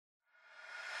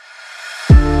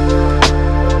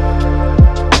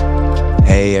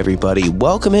Hey everybody,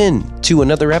 welcome in to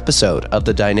another episode of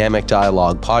the Dynamic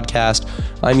Dialogue podcast.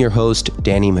 I'm your host,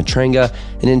 Danny Matrenga,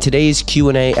 and in today's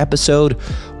Q&A episode,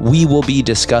 we will be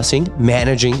discussing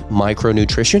managing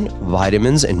micronutrition,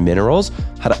 vitamins, and minerals,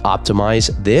 how to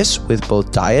optimize this with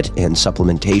both diet and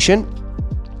supplementation,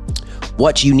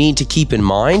 what you need to keep in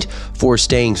mind for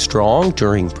staying strong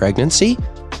during pregnancy,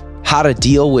 how to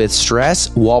deal with stress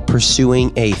while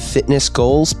pursuing a fitness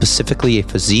goal, specifically a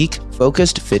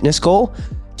physique-focused fitness goal.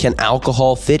 Can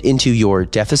alcohol fit into your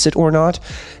deficit or not?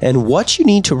 And what you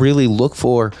need to really look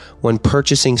for when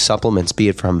purchasing supplements, be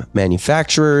it from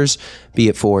manufacturers, be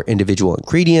it for individual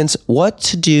ingredients, what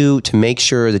to do to make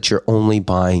sure that you're only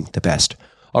buying the best.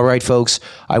 All right, folks,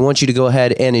 I want you to go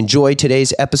ahead and enjoy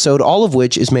today's episode, all of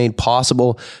which is made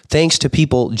possible thanks to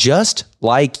people just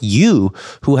like you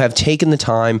who have taken the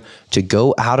time to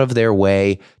go out of their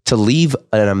way to leave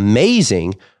an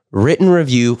amazing written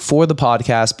review for the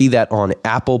podcast, be that on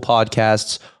Apple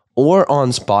Podcasts or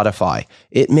on Spotify.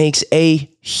 It makes a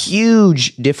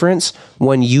huge difference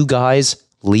when you guys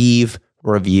leave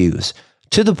reviews,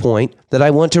 to the point that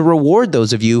I want to reward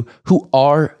those of you who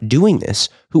are doing this,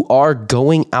 who are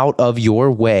going out of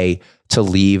your way to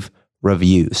leave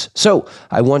reviews. So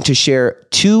I want to share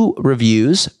two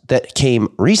reviews that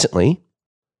came recently.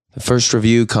 The first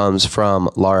review comes from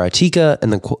Lara Tika,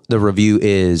 and the review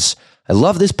is, I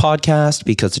love this podcast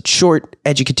because it's short,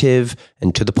 educative,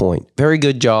 and to the point. Very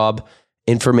good job,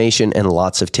 information, and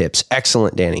lots of tips.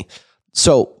 Excellent, Danny.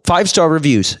 So 5-star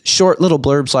reviews, short little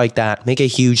blurbs like that make a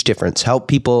huge difference. Help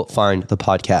people find the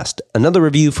podcast. Another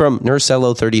review from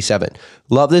Nursello37.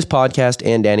 Love this podcast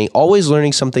and Danny. Always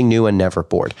learning something new and never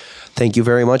bored. Thank you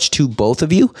very much to both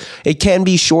of you. It can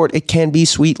be short, it can be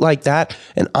sweet like that.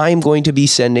 And I'm going to be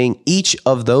sending each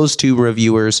of those two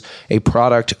reviewers a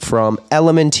product from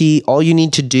LMNT. All you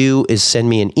need to do is send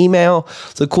me an email.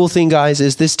 The cool thing, guys,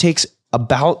 is this takes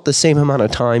about the same amount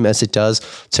of time as it does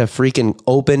to freaking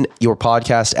open your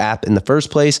podcast app in the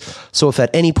first place. So if at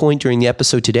any point during the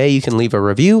episode today you can leave a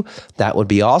review, that would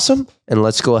be awesome. And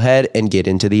let's go ahead and get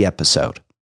into the episode.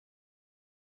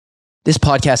 This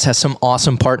podcast has some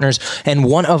awesome partners, and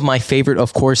one of my favorite,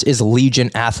 of course, is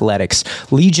Legion Athletics.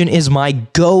 Legion is my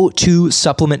go-to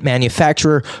supplement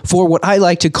manufacturer for what I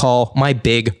like to call my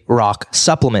big rock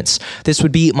supplements. This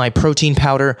would be my protein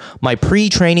powder, my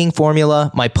pre-training formula,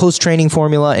 my post-training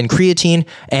formula and creatine,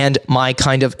 and my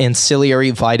kind of ancillary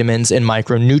vitamins and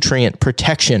micronutrient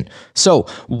protection. So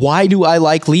why do I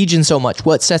like Legion so much?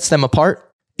 What sets them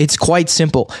apart? It's quite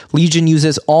simple. Legion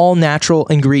uses all natural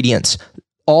ingredients.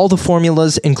 All the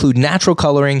formulas include natural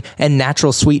coloring and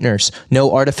natural sweeteners.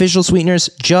 No artificial sweeteners,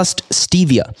 just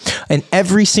stevia. And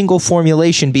every single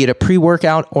formulation, be it a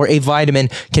pre-workout or a vitamin,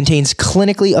 contains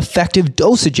clinically effective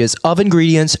dosages of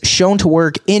ingredients shown to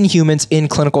work in humans in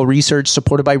clinical research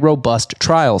supported by robust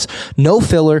trials. No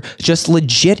filler, just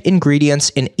legit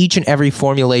ingredients in each and every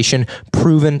formulation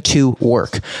proven to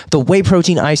work. The whey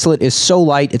protein isolate is so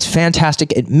light, it's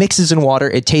fantastic. It mixes in water,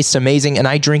 it tastes amazing, and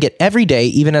I drink it every day,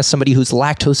 even as somebody who's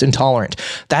lactose intolerant.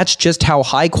 That's just how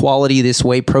high quality this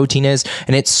whey protein is,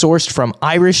 and it's sourced from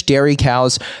Irish dairy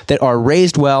cows that are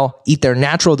raised well, eat their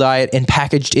natural diet, and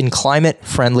packaged in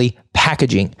climate-friendly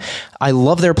packaging. I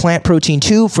love their plant protein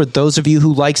too, for those of you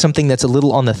who like something that's a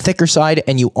little on the thicker side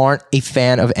and you aren't a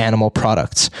fan of animal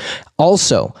products.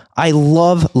 Also, I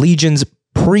love Legion's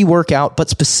pre-workout, but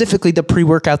specifically the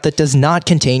pre-workout that does not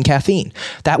contain caffeine.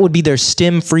 That would be their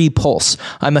stim-free pulse.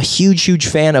 I'm a huge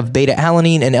fan of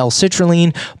beta-alanine and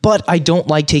L-citrulline, but I don't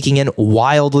like taking in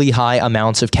wildly high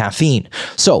amounts of caffeine.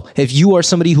 So if you are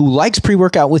somebody who likes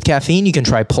pre-workout with caffeine, you can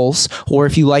try Pulse, or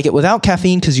if you like it without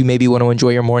caffeine because you maybe want to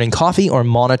enjoy your morning coffee or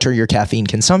monitor your caffeine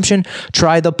consumption,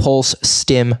 try the Pulse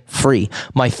Stim-Free.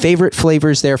 My favorite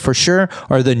flavors there for sure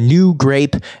are the new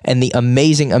grape and the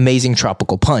amazing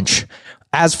tropical punch.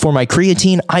 As for my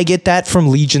creatine, I get that from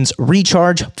Legion's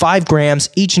Recharge, 5 grams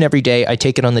each and every day. I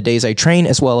take it on the days I train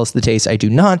as well as the days I do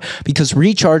not, because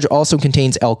Recharge also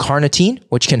contains L-carnitine,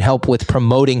 which can help with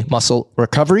promoting muscle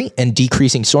recovery and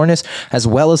decreasing soreness, as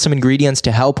well as some ingredients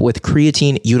to help with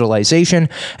creatine utilization.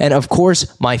 And of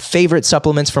course, my favorite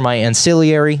supplements for my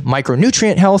ancillary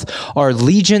micronutrient health are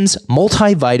Legion's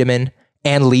multivitamin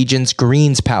and Legion's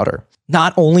greens powder.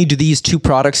 Not only do these two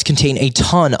products contain a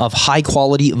ton of high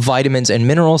quality vitamins and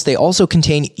minerals, they also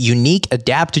contain unique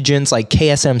adaptogens like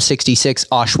KSM66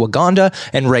 ashwagandha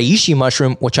and reishi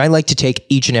mushroom, which I like to take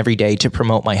each and every day to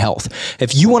promote my health.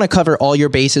 If you want to cover all your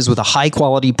bases with a high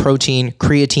quality protein,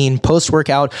 creatine,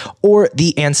 post-workout, or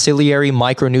the ancillary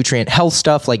micronutrient health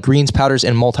stuff like greens powders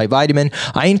and multivitamin,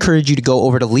 I encourage you to go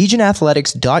over to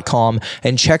legionathletics.com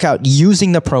and check out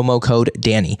using the promo code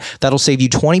Danny. That'll save you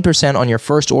 20% on your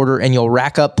first order, and you'll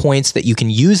rack up points that you can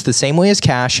use the same way as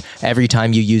cash every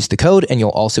time you use the code, and you'll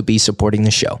also be supporting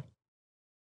the show.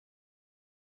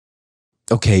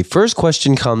 Okay, first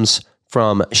question comes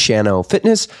from Shano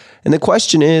Fitness, and the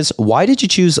question is, why did you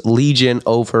choose Legion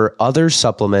over other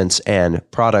supplements and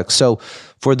products? So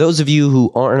for those of you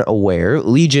who aren't aware,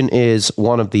 Legion is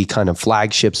one of the kind of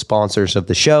flagship sponsors of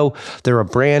the show. They're a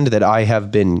brand that I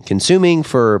have been consuming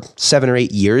for 7 or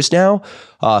 8 years now,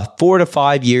 4 to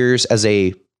 5 years as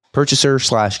a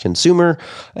purchaser/consumer,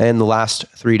 and the last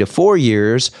 3 to 4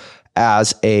 years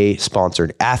as a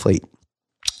sponsored athlete.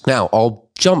 Now, I'll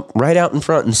jump right out in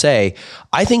front and say,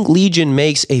 I think Legion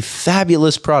makes a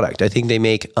fabulous product. I think they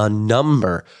make a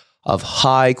number of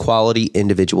high quality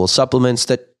individual supplements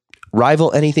that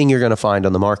rival anything you're going to find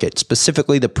on the market,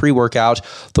 specifically the pre-workout,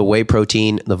 the whey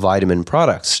protein, the vitamin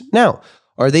products. Now,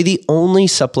 are they the only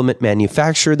supplement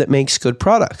manufacturer that makes good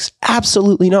products?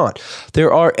 Absolutely not.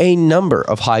 There are a number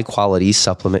of high quality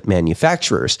supplement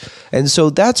manufacturers. And so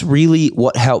that's really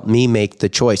what helped me make the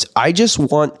choice. I just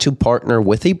want to partner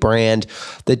with a brand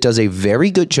that does a very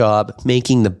good job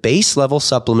making the base level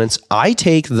supplements I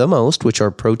take the most, which are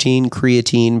protein,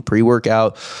 creatine,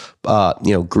 pre-workout,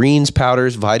 greens,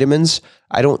 powders, vitamins.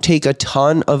 I don't take a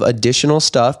ton of additional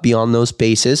stuff beyond those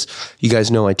bases. You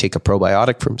guys know I take a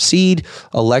probiotic from Seed,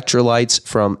 electrolytes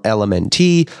from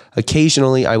LMNT.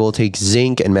 Occasionally, I will take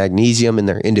zinc and magnesium in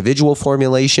their individual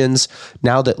formulations.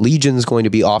 Now that Legion's going to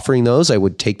be offering those, I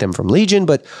would take them from Legion,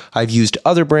 but I've used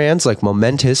other brands like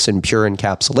Momentous and Pure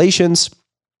Encapsulations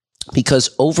because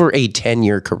over a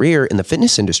 10-year career in the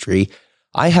fitness industry,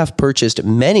 I have purchased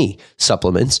many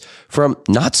supplements from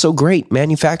not so great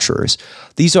manufacturers.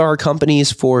 These are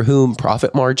companies for whom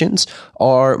profit margins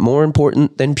are more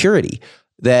important than purity.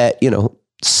 That,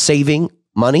 saving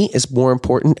money is more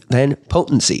important than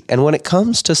potency. And when it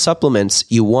comes to supplements,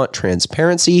 you want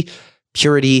transparency,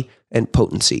 purity, and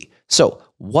potency. So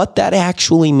what that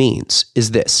actually means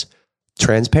is this.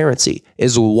 Transparency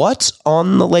is what's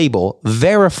on the label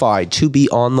verified to be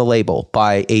on the label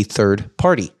by a third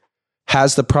party.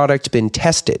 Has the product been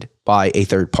tested by a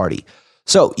third party?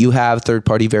 So you have third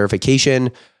party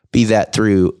verification, be that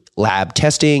through lab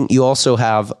testing. You also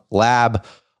have lab,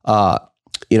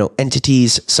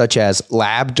 entities such as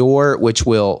LabDoor, which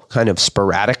will kind of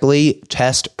sporadically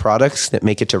test products that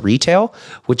make it to retail,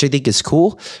 which I think is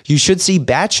cool. You should see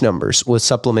batch numbers with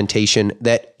supplementation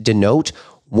that denote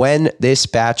when this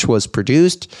batch was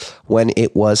produced, when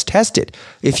it was tested.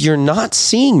 If you're not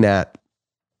seeing that,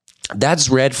 that's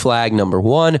red flag number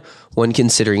one when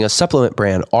considering a supplement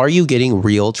brand. Are you getting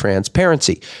real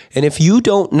transparency? And if you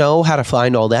don't know how to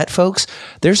find all that, folks,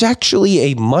 there's actually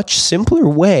a much simpler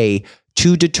way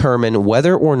to determine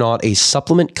whether or not a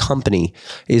supplement company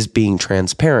is being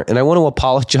transparent. And I want to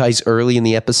apologize early in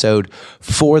the episode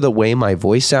for the way my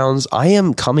voice sounds. I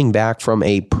am coming back from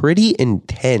a pretty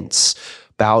intense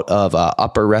bout of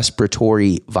upper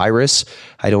respiratory virus.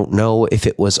 I don't know if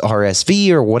it was RSV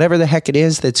or whatever the heck it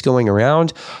is that's going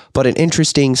around, but an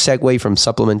interesting segue from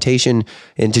supplementation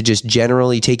into just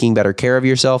generally taking better care of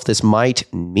yourself. This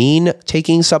might mean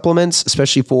taking supplements,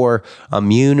 especially for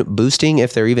immune boosting,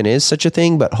 if there even is such a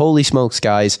thing. But holy smokes,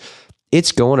 guys,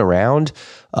 it's going around.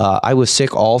 I was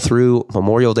sick all through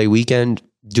Memorial Day weekend.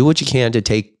 Do what you can to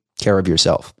take care of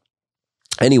yourself.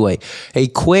 Anyway, a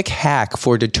quick hack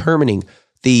for determining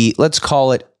the, let's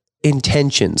call it,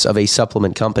 intentions of a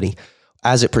supplement company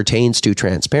as it pertains to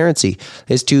transparency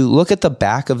is to look at the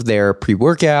back of their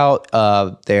pre-workout,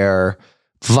 their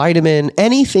vitamin,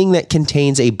 anything that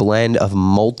contains a blend of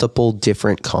multiple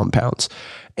different compounds,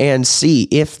 and see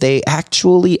if they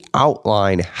actually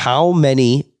outline how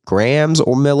many grams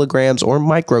or milligrams or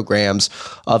micrograms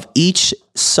of each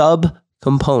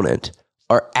sub-component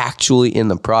are actually in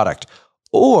the product.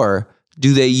 Or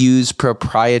do they use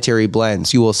proprietary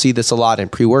blends? You will see this a lot in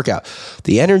pre-workout.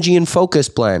 The Energy and Focus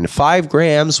blend, 5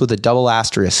 grams with a double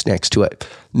asterisk next to it.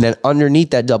 And then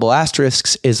underneath that double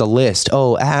asterisk is a list.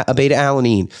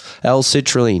 Beta-alanine,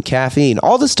 L-citrulline, caffeine,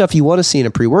 all the stuff you want to see in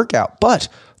a pre-workout. But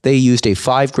they used a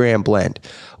 5-gram blend.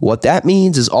 What that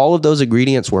means is all of those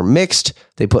ingredients were mixed.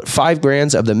 They put 5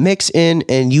 grams of the mix in,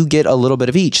 and you get a little bit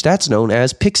of each. That's known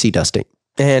as pixie dusting.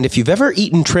 And if you've ever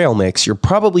eaten trail mix, you're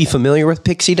probably familiar with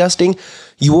pixie dusting.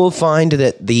 You will find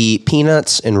that the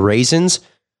peanuts and raisins,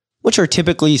 which are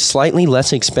typically slightly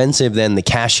less expensive than the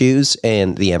cashews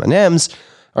and the M&Ms,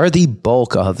 are the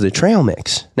bulk of the trail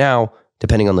mix. Now,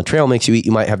 depending on the trail mix you eat,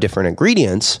 you might have different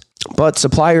ingredients, but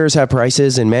suppliers have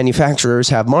prices and manufacturers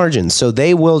have margins. So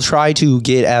they will try to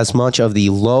get as much of the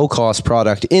low-cost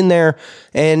product in there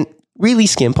and really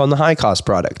skimp on the high-cost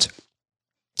product.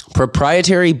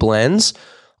 Proprietary blends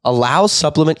allow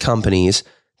supplement companies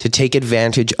to take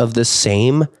advantage of the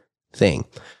same thing.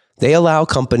 They allow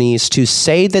companies to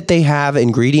say that they have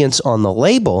ingredients on the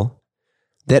label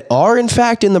that are in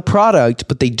fact in the product,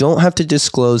 but they don't have to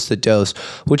disclose the dose,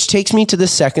 which takes me to the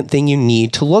second thing you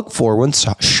need to look for when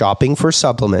shopping for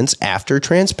supplements after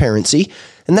transparency,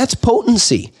 and that's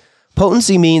potency.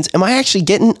 Potency means, am I actually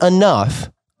getting enough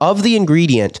of the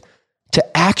ingredient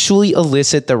to actually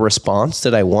elicit the response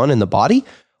that I want in the body?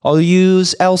 I'll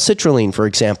use L-citrulline, for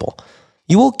example.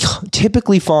 You will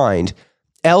typically find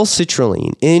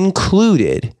L-citrulline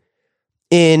included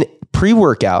in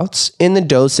pre-workouts in the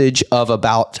dosage of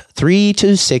about 3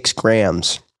 to 6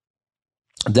 grams.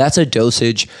 That's a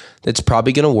dosage that's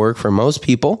probably going to work for most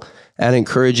people at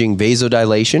encouraging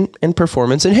vasodilation and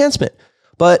performance enhancement.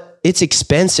 But it's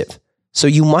expensive. So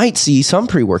you might see some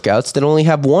pre-workouts that only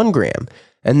have 1 gram.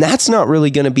 And that's not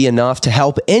really going to be enough to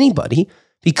help anybody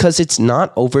because it's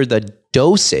not over the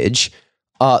dosage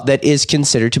that is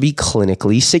considered to be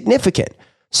clinically significant.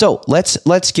 So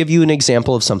let's give you an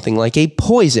example of something like a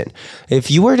poison. If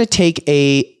you were to take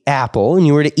an apple and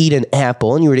you were to eat an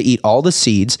apple and you were to eat all the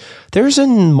seeds, there's a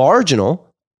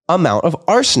marginal amount of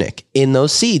arsenic in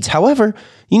those seeds. However,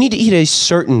 you need to eat a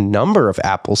certain number of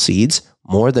apple seeds,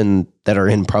 more than that are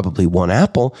in probably 1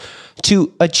 apple,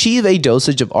 to achieve a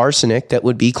dosage of arsenic that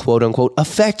would be quote unquote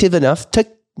effective enough to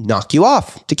knock you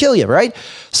off, to kill you, right?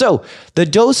 So the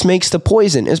dose makes the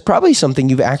poison is probably something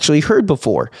you've actually heard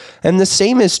before. And the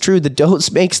same is true. The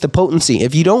dose makes the potency.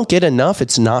 If you don't get enough,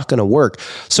 it's not going to work.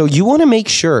 So you want to make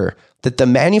sure that the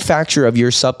manufacturer of your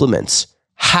supplements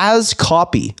has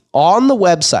copy on the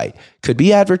website. Could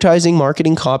be advertising,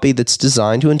 marketing copy that's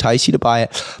designed to entice you to buy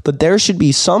it, but there should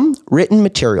be some written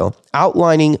material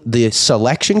outlining the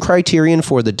selection criterion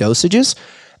for the dosages,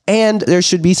 and there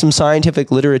should be some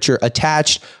scientific literature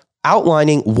attached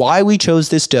outlining why we chose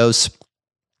this dose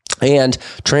and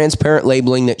transparent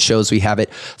labeling that shows we have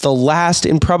it. The last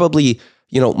and probably,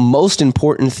 most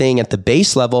important thing at the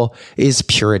base level is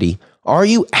purity. Are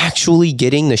you actually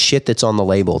getting the shit that's on the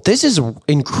label? This is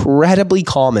incredibly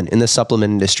common in the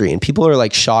supplement industry, and people are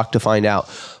like shocked to find out.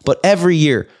 But every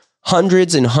year,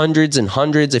 hundreds and hundreds and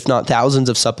hundreds, if not thousands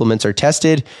of supplements are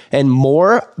tested, and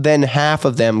more than half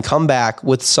of them come back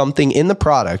with something in the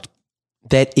product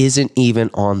that isn't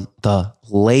even on the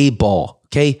label.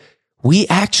 Okay. We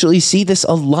actually see this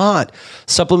a lot.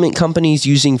 Supplement companies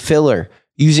using filler,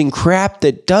 using crap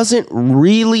that doesn't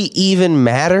really even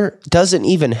matter, doesn't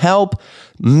even help,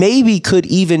 maybe could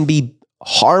even be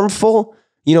harmful.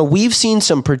 We've seen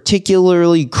some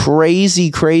particularly crazy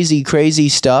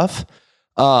stuff.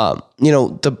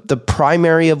 The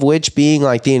primary of which being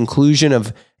like the inclusion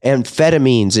of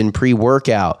amphetamines in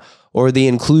pre-workout or the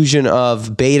inclusion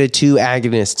of beta-2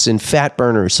 agonists and fat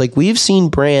burners. Like we've seen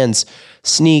brands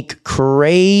sneak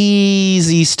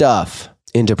crazy stuff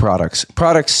into products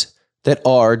that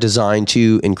are designed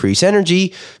to increase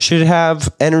energy should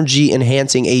have energy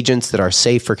enhancing agents that are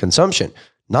safe for consumption,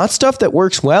 not stuff that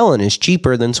works well and is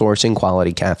cheaper than sourcing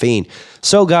quality caffeine.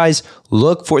 So guys,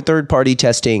 look for third-party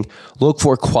testing, look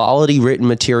for quality written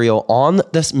material on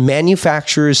the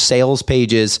manufacturer's sales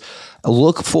pages,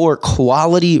 look for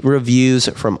quality reviews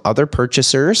from other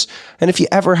purchasers. And if you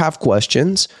ever have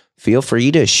questions, feel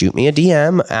free to shoot me a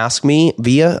DM, ask me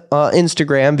via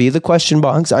Instagram, via the question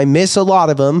box. I miss a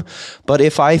lot of them, but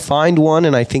if I find one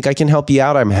and I think I can help you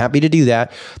out, I'm happy to do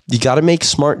that. You got to make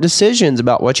smart decisions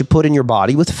about what you put in your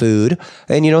body with food.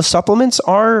 And, supplements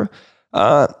are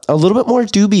a little bit more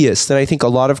dubious than I think a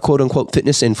lot of quote unquote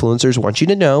fitness influencers want you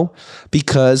to know,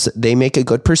 because they make a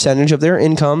good percentage of their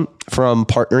income from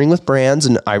partnering with brands.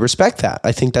 And I respect that.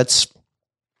 I think that's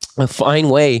a fine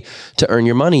way to earn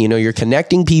your money. You're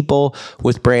connecting people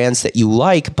with brands that you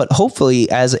like, but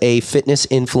hopefully as a fitness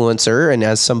influencer and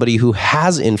as somebody who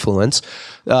has influence,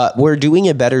 we're doing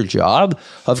a better job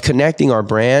of connecting our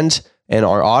brand and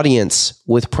our audience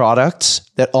with products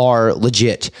that are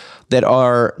legit. that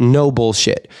are no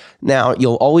bullshit. Now,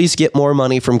 you'll always get more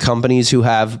money from companies who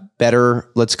have better,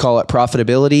 let's call it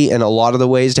profitability. And a lot of the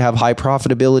ways to have high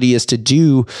profitability is to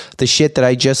do the shit that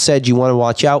I just said you want to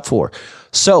watch out for.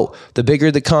 So the bigger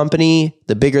the company,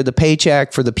 the bigger the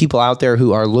paycheck. For the people out there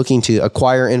who are looking to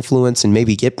acquire influence and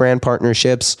maybe get brand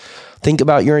partnerships, think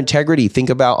about your integrity. Think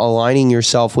about aligning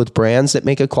yourself with brands that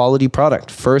make a quality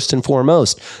product first and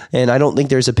foremost. And I don't think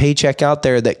there's a paycheck out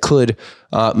there that could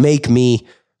make me,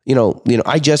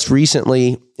 I just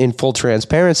recently, in full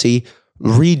transparency,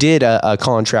 redid a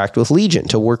contract with Legion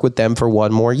to work with them for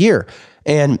one more year.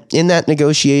 And in that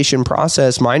negotiation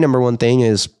process, my number one thing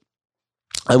is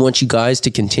I want you guys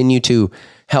to continue to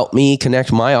help me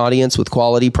connect my audience with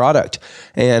quality product.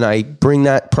 And I bring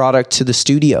that product to the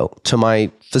studio, to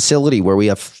my facility where we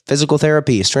have physical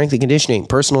therapy, strength and conditioning,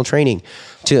 personal training,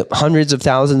 to hundreds of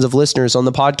thousands of listeners on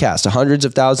the podcast, to hundreds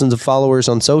of thousands of followers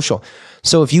on social.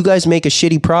 So if you guys make a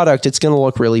shitty product, it's going to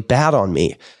look really bad on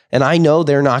me. And I know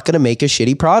they're not going to make a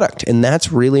shitty product. And that's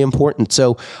really important.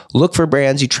 So look for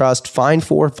brands you trust, find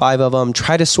 4 or 5 of them,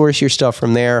 try to source your stuff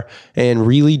from there, and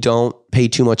really don't pay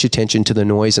too much attention to the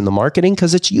noise in the marketing,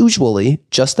 because it's usually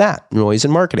just that, noise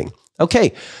and marketing.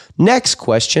 Okay, next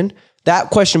question.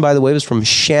 That question, by the way, was from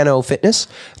Shano Fitness.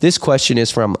 This question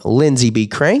is from Lindsay B.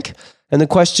 Crank. And the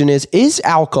question is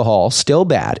alcohol still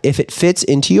bad if it fits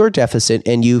into your deficit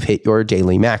and you've hit your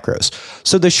daily macros?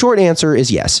 So the short answer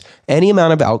is yes. Any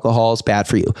amount of alcohol is bad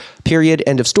for you. Period.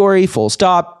 End of story. Full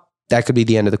stop. That could be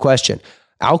the end of the question.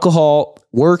 Alcohol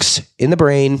works in the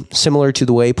brain similar to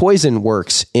the way poison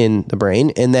works in the brain,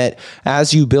 in that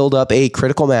as you build up a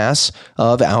critical mass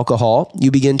of alcohol, you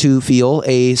begin to feel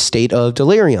a state of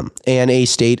delirium and a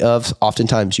state of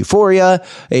oftentimes euphoria,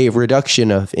 a reduction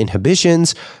of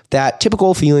inhibitions. That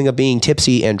typical feeling of being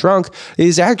tipsy and drunk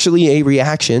is actually a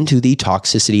reaction to the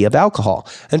toxicity of alcohol.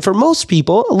 And for most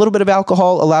people, a little bit of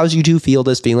alcohol allows you to feel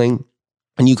this feeling,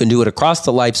 and you can do it across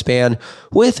the lifespan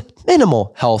with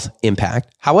minimal health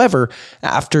impact. However,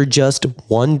 after just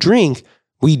one drink,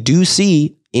 we do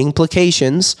see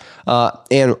implications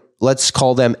and let's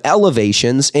call them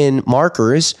elevations in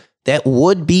markers that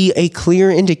would be a clear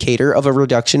indicator of a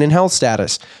reduction in health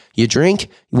status. You drink,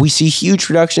 we see huge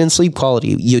reduction in sleep quality.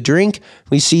 You drink,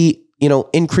 we see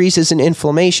increases in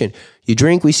inflammation. You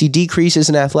drink, we see decreases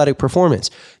in athletic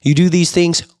performance. You do these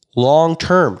things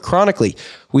long-term, chronically,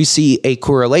 we see a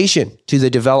correlation to the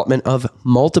development of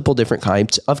multiple different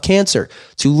types of cancer,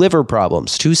 to liver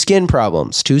problems, to skin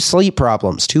problems, to sleep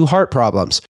problems, to heart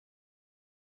problems.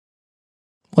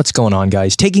 What's going on,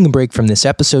 guys? Taking a break from this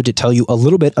episode to tell you a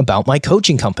little bit about my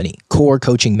coaching company, Core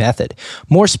Coaching Method.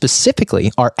 More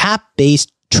specifically, our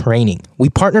app-based training. We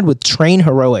partnered with Train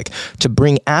Heroic to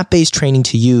bring app-based training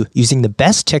to you using the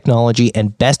best technology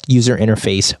and best user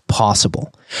interface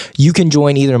possible. You can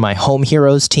join either my Home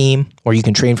Heroes team, or you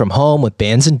can train from home with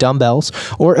bands and dumbbells,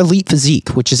 or Elite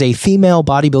Physique, which is a female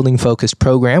bodybuilding focused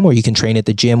program where you can train at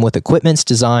the gym with equipments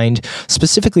designed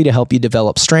specifically to help you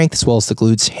develop strength as well as the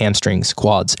glutes, hamstrings,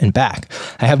 quads, and back.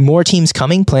 I have more teams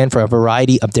coming planned for a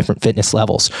variety of different fitness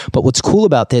levels. But what's cool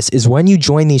about this is when you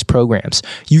join these programs,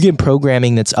 you get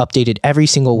programming that's updated every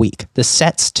single week. The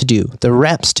sets to do, the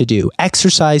reps to do,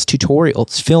 exercise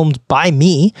tutorials filmed by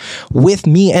me with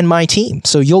me and my team.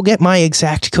 So you'll get my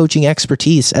exact coaching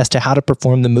expertise as to how to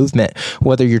perform the movement,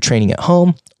 whether you're training at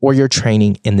home or you're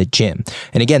training in the gym.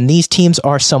 And again, these teams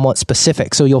are somewhat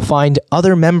specific, so you'll find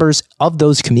other members of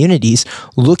those communities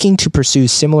looking to pursue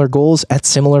similar goals at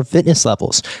similar fitness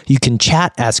levels. You can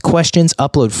chat, ask questions,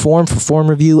 upload form for form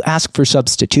review, ask for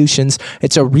substitutions.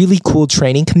 It's a really cool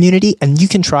training community, and you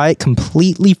can try it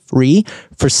completely free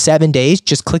for 7 days.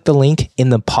 Just click the link in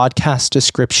the podcast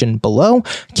description below.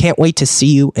 Can't wait to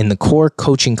see you in the Core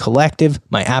Coaching Collective,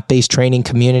 my app-based training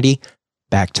community.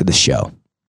 Back to the show.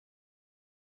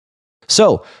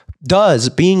 So, does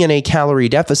being in a calorie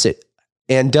deficit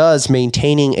and does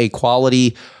maintaining a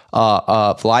quality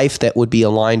of life that would be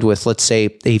aligned with, let's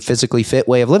say, a physically fit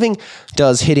way of living,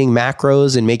 does hitting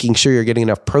macros and making sure you're getting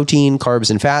enough protein,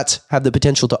 carbs, and fats have the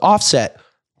potential to offset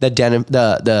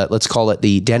the let's call it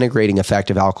the denigrating effect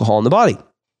of alcohol in the body?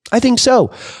 I think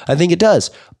so. I think it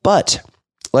does. But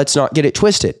let's not get it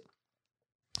twisted.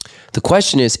 The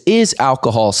question is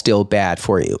alcohol still bad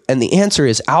for you? And the answer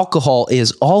is alcohol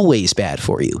is always bad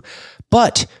for you.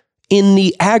 But in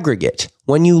the aggregate,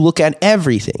 when you look at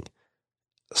everything,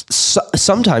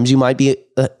 sometimes you might be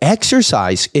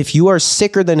exercise, if you are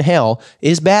sicker than hell,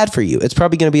 is bad for you. It's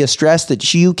probably going to be a stress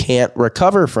that you can't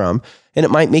recover from, and it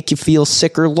might make you feel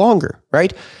sicker longer,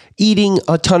 right? Eating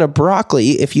a ton of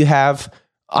broccoli, if you have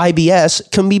IBS,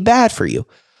 can be bad for you.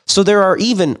 So there are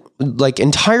even like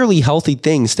entirely healthy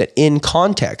things that in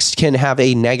context can have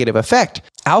a negative effect.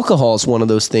 Alcohol is one of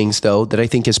those things, though, that I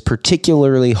think is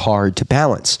particularly hard to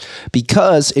balance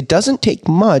because it doesn't take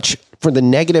much for the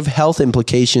negative health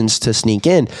implications to sneak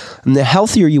in. And the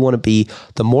healthier you want to be,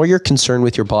 the more you're concerned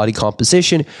with your body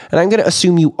composition. And I'm going to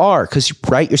assume you are because,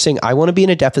 right, you're saying, I want to be in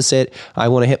a deficit. I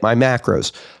want to hit my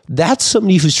macros. That's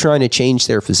somebody who's trying to change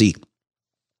their physique.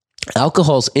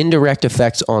 Alcohol's indirect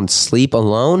effects on sleep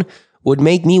alone would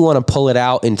make me want to pull it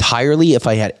out entirely if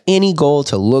I had any goal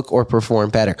to look or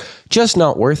perform better. Just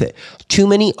not worth it. Too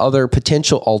many other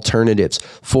potential alternatives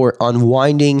for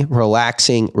unwinding,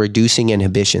 relaxing, reducing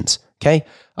inhibitions. Okay.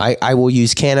 I will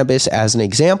use cannabis as an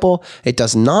example. It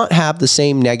does not have the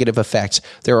same negative effects.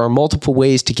 There are multiple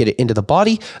ways to get it into the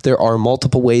body. There are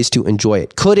multiple ways to enjoy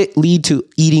it. Could it lead to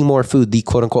eating more food, the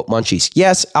quote unquote munchies?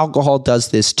 Yes, alcohol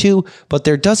does this too, but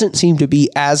there doesn't seem to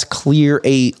be as clear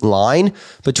a line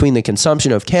between the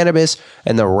consumption of cannabis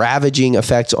and the ravaging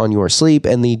effects on your sleep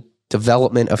and the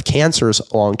development of cancers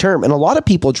long term. And a lot of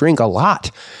people drink a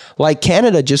lot. Like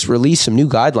Canada just released some new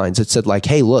guidelines that said like,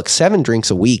 hey, look, 7 drinks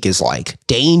a week is like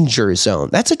danger zone.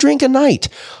 That's a drink a night.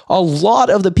 A lot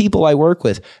of the people I work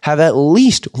with have at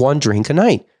least 1 drink a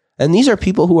night. And these are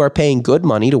people who are paying good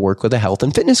money to work with a health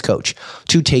and fitness coach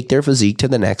to take their physique to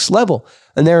the next level.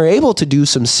 And they're able to do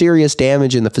some serious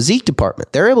damage in the physique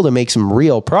department. They're able to make some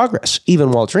real progress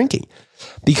even while drinking.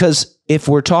 Because if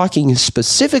we're talking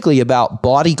specifically about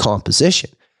body composition,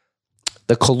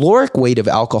 the caloric weight of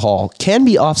alcohol can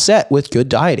be offset with good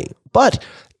dieting, but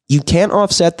you can't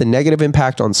offset the negative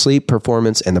impact on sleep,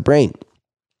 performance, and the brain.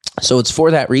 So it's for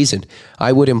that reason,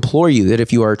 I would implore you that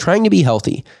if you are trying to be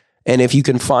healthy, and if you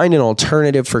can find an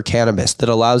alternative for cannabis that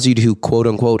allows you to quote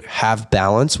unquote have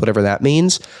balance, whatever that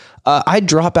means, I'd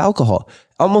drop alcohol.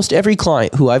 Almost every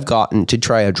client who I've gotten to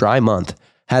try a dry month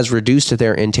has reduced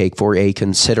their intake for a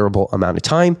considerable amount of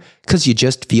time because you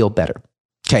just feel better.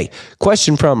 Okay,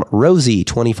 question from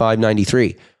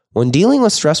Rosie2593. When dealing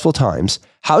with stressful times,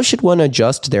 how should one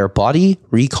adjust their body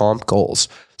recomp goals?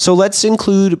 So let's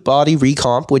include body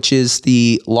recomp, which is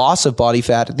the loss of body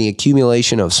fat and the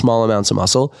accumulation of small amounts of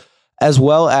muscle, as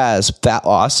well as fat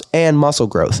loss and muscle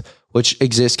growth, which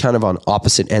exists kind of on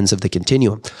opposite ends of the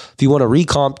continuum. If you want to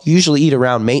recomp, usually eat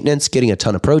around maintenance, getting a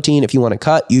ton of protein. If you want to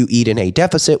cut, you eat in a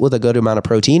deficit with a good amount of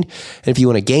protein. And if you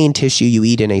want to gain tissue, you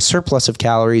eat in a surplus of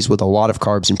calories with a lot of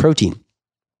carbs and protein.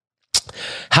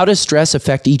 How does stress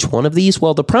affect each one of these?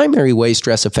 Well, the primary way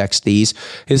stress affects these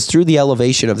is through the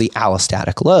elevation of the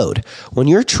allostatic load. When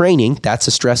you're training, that's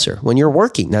a stressor. When you're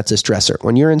working, that's a stressor.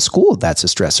 When you're in school, that's a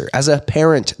stressor. As a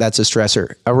parent, that's a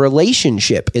stressor. A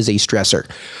relationship is a stressor.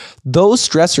 Those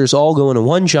stressors all go into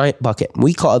one giant bucket.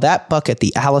 We call that bucket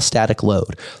the allostatic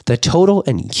load, the total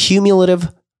and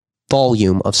cumulative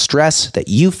volume of stress that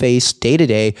you face day to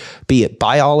day, be it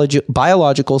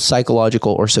biological,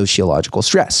 psychological, or sociological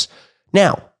stress.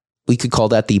 Now, we could call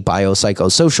that the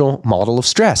biopsychosocial model of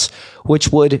stress, which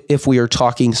would, if we are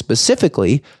talking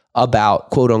specifically about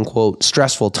quote unquote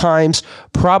stressful times,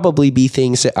 probably be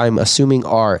things that I'm assuming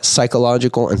are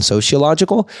psychological and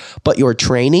sociological, but your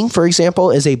training, for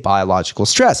example, is a biological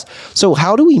stress. So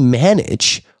how do we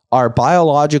manage our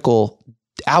biological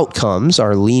outcomes,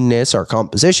 our leanness, our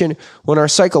composition, when our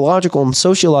psychological and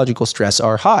sociological stress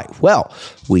are high? Well,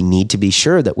 we need to be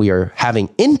sure that we are having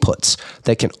inputs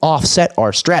that can offset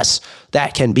our stress.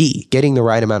 That can be getting the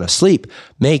right amount of sleep,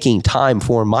 making time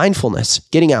for mindfulness,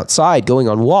 getting outside, going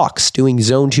on walks, doing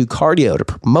zone 2 cardio to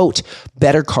promote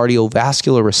better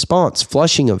cardiovascular response,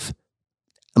 flushing of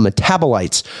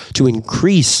metabolites to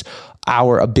increase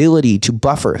our ability to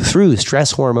buffer through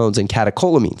stress hormones and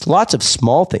catecholamines. Lots of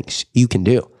small things you can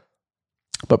do.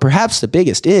 But perhaps the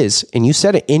biggest is, and you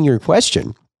said it in your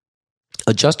question,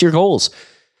 adjust your goals.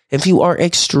 If you are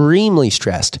extremely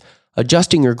stressed,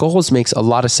 adjusting your goals makes a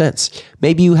lot of sense.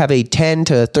 Maybe you have a 10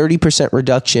 to 30%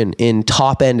 reduction in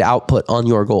top end output on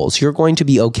your goals. You're going to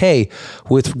be okay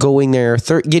with going there,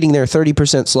 getting there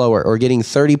 30% slower or getting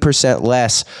 30%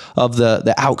 less of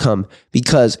the outcome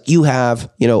because you have,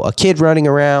 a kid running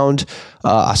around,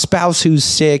 a spouse who's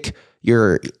sick,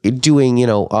 you're doing,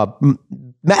 a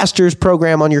master's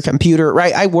program on your computer,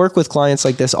 right? I work with clients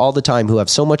like this all the time who have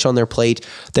so much on their plate.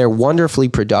 They're wonderfully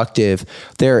productive.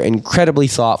 They're incredibly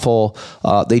thoughtful.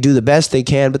 They do the best they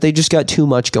can, but they just got too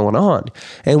much going on.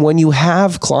 And when you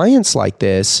have clients like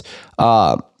this,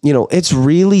 it's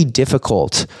really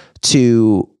difficult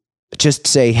to just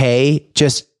say, hey,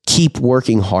 just keep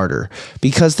working harder,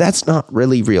 because that's not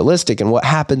really realistic. And what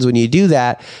happens when you do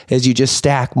that is you just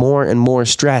stack more and more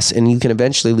stress, and you can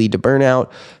eventually lead to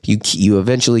burnout. You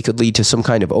eventually could lead to some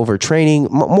kind of overtraining,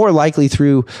 more likely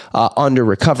through under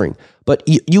recovering. But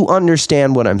you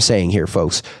understand what I'm saying here,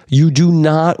 folks. You do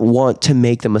not want to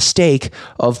make the mistake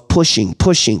of pushing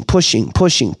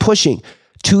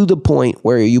to the point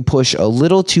where you push a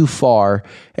little too far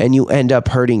and you end up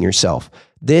hurting yourself.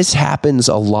 This happens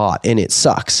a lot, and it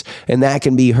sucks. And that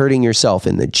can be hurting yourself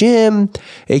in the gym.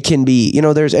 It can be,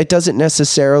 it doesn't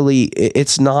necessarily,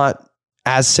 it's not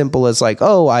as simple as like,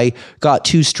 oh, I got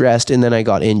too stressed and then I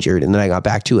got injured and then I got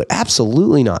back to it.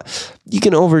 Absolutely not. You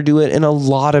can overdo it in a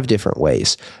lot of different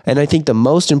ways. And I think the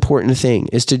most important thing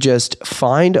is to just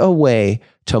find a way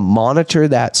to monitor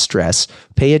that stress,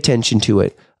 pay attention to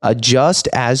it, adjust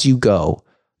as you go,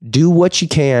 do what you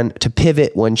can to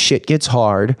pivot when shit gets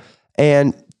hard.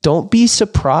 And don't be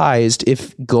surprised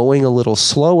if going a little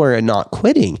slower and not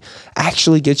quitting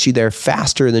actually gets you there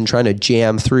faster than trying to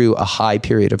jam through a high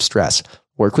period of stress.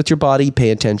 Work with your body, pay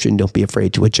attention, don't be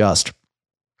afraid to adjust.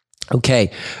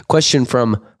 Okay, question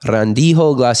from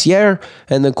Randijo Glacier.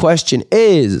 And the question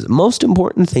is, most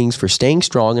important things for staying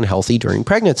strong and healthy during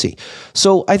pregnancy.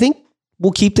 So I think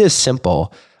we'll keep this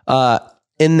simple.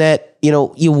 In that,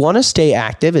 you want to stay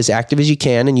active as you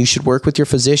can, and you should work with your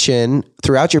physician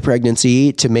throughout your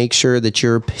pregnancy to make sure that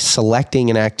you're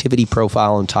selecting an activity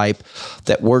profile and type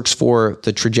that works for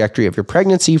the trajectory of your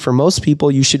pregnancy. For most people,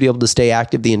 you should be able to stay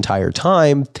active the entire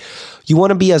time. You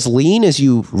want to be as lean as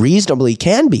you reasonably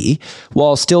can be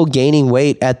while still gaining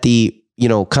weight at the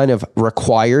kind of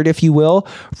required, if you will,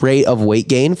 rate of weight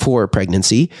gain for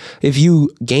pregnancy. If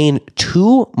you gain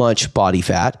too much body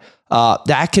fat,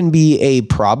 that can be a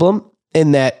problem,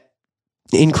 in that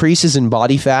increases in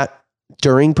body fat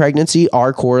during pregnancy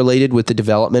are correlated with the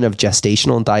development of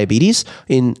gestational diabetes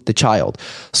in the child.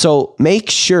 So make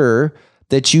sure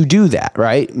that you do that,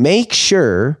 right? Make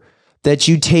sure that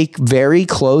you take very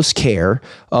close care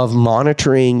of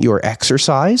monitoring your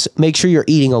exercise. Make sure you're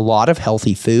eating a lot of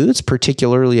healthy foods,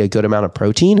 particularly a good amount of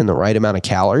protein and the right amount of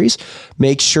calories.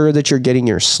 Make sure that you're getting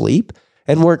your sleep,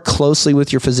 and work closely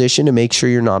with your physician to make sure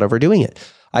you're not overdoing it.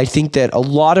 I think that a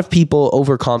lot of people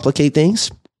overcomplicate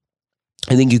things.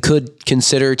 I think you could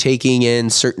consider taking in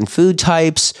certain food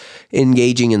types,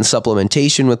 engaging in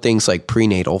supplementation with things like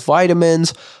prenatal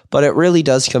vitamins, but it really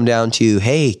does come down to,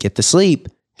 hey, get the sleep,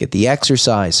 get the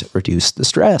exercise, reduce the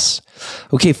stress.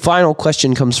 Okay, final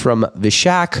question comes from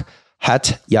Vishak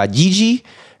Hatyajiji,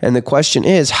 and the question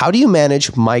is, how do you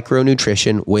manage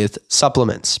micronutrition with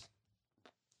supplements?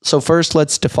 So first,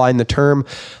 let's define the term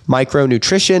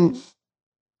micronutrition.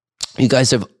 You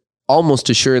guys have almost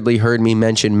assuredly heard me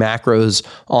mention macros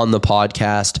on the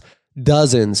podcast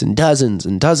dozens and dozens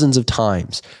and dozens of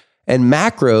times. And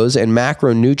macros and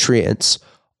macronutrients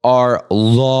are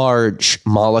large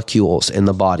molecules in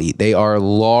the body. They are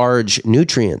large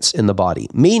nutrients in the body,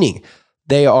 meaning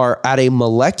they are at a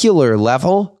molecular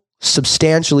level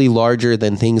substantially larger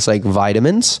than things like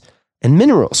vitamins and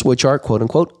minerals, which are quote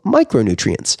unquote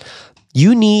micronutrients.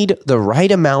 You need the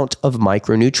right amount of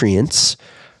micronutrients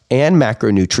and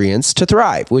macronutrients to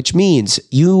thrive, which means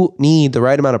you need the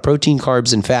right amount of protein,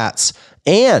 carbs, and fats,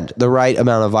 and the right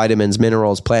amount of vitamins,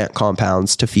 minerals, plant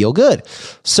compounds to feel good.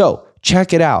 So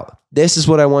check it out. This is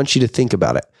what I want you to think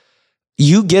about it.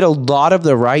 You get a lot of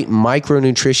the right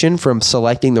micronutrition from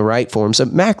selecting the right forms of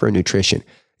macronutrition.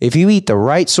 If you eat the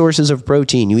right sources of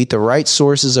protein, you eat the right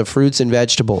sources of fruits and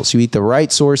vegetables, you eat the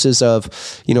right sources of,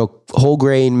 whole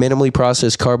grain, minimally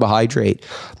processed carbohydrate,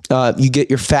 you get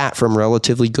your fat from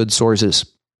relatively good sources,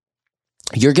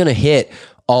 you're going to hit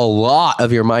a lot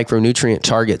of your micronutrient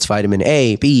targets, vitamin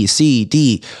A, B, C,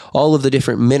 D, all of the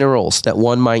different minerals that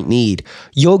one might need.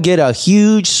 You'll get a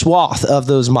huge swath of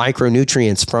those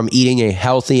micronutrients from eating a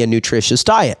healthy and nutritious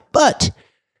diet. But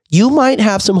you might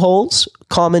have some holes.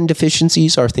 Common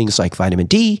deficiencies are things like vitamin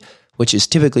D, which is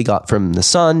typically got from the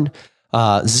sun,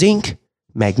 zinc,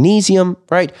 magnesium,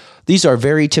 right? These are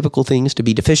very typical things to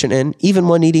be deficient in, even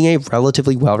when eating a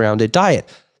relatively well-rounded diet.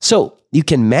 So you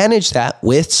can manage that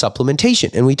with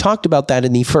supplementation. And we talked about that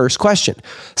in the first question.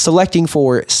 Selecting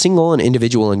for single and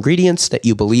individual ingredients that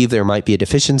you believe there might be a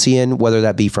deficiency in, whether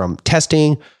that be from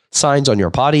testing, signs on your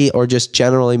body, or just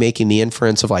generally making the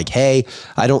inference of like, hey,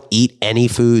 I don't eat any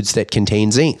foods that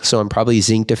contain zinc, so I'm probably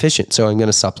zinc deficient, so I'm going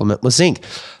to supplement with zinc.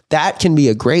 That can be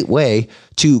a great way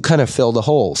to kind of fill the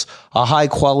holes. A high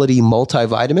quality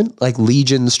multivitamin like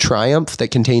Legion's Triumph that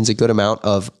contains a good amount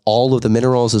of all of the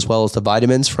minerals as well as the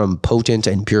vitamins from potent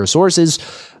and pure sources.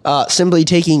 Simply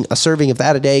taking a serving of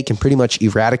that a day can pretty much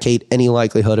eradicate any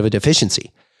likelihood of a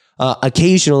deficiency.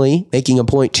 Occasionally making a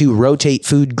point to rotate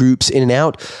food groups in and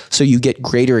out so you get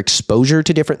greater exposure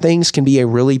to different things can be a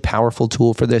really powerful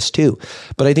tool for this too.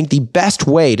 But I think the best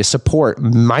way to support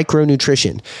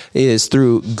micronutrition is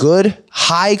through good,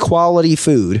 high quality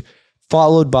food,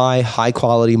 followed by high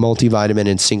quality multivitamin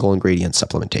and single ingredient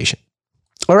supplementation.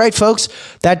 All right, folks,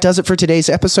 that does it for today's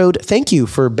episode. Thank you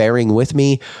for bearing with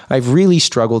me. I've really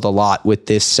struggled a lot with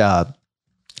this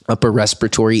upper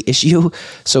respiratory issue.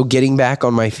 So getting back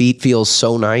on my feet feels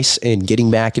so nice, and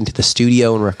getting back into the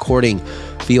studio and recording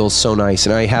feels so nice.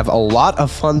 And I have a lot of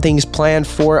fun things planned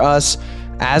for us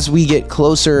as we get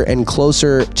closer and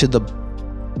closer to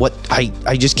what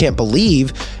I just can't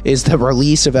believe is the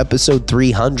release of episode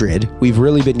 300. We've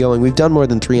really been going, we've done more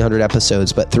than 300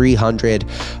 episodes, but 300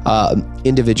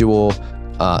 individual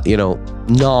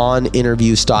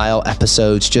non-interview style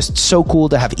episodes. Just so cool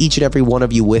to have each and every one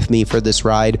of you with me for this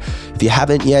ride. If you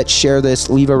haven't yet, share this,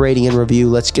 leave a rating and review.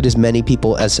 Let's get as many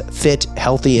people as fit,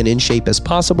 healthy, and in shape as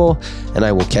possible. And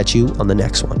I will catch you on the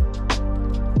next one.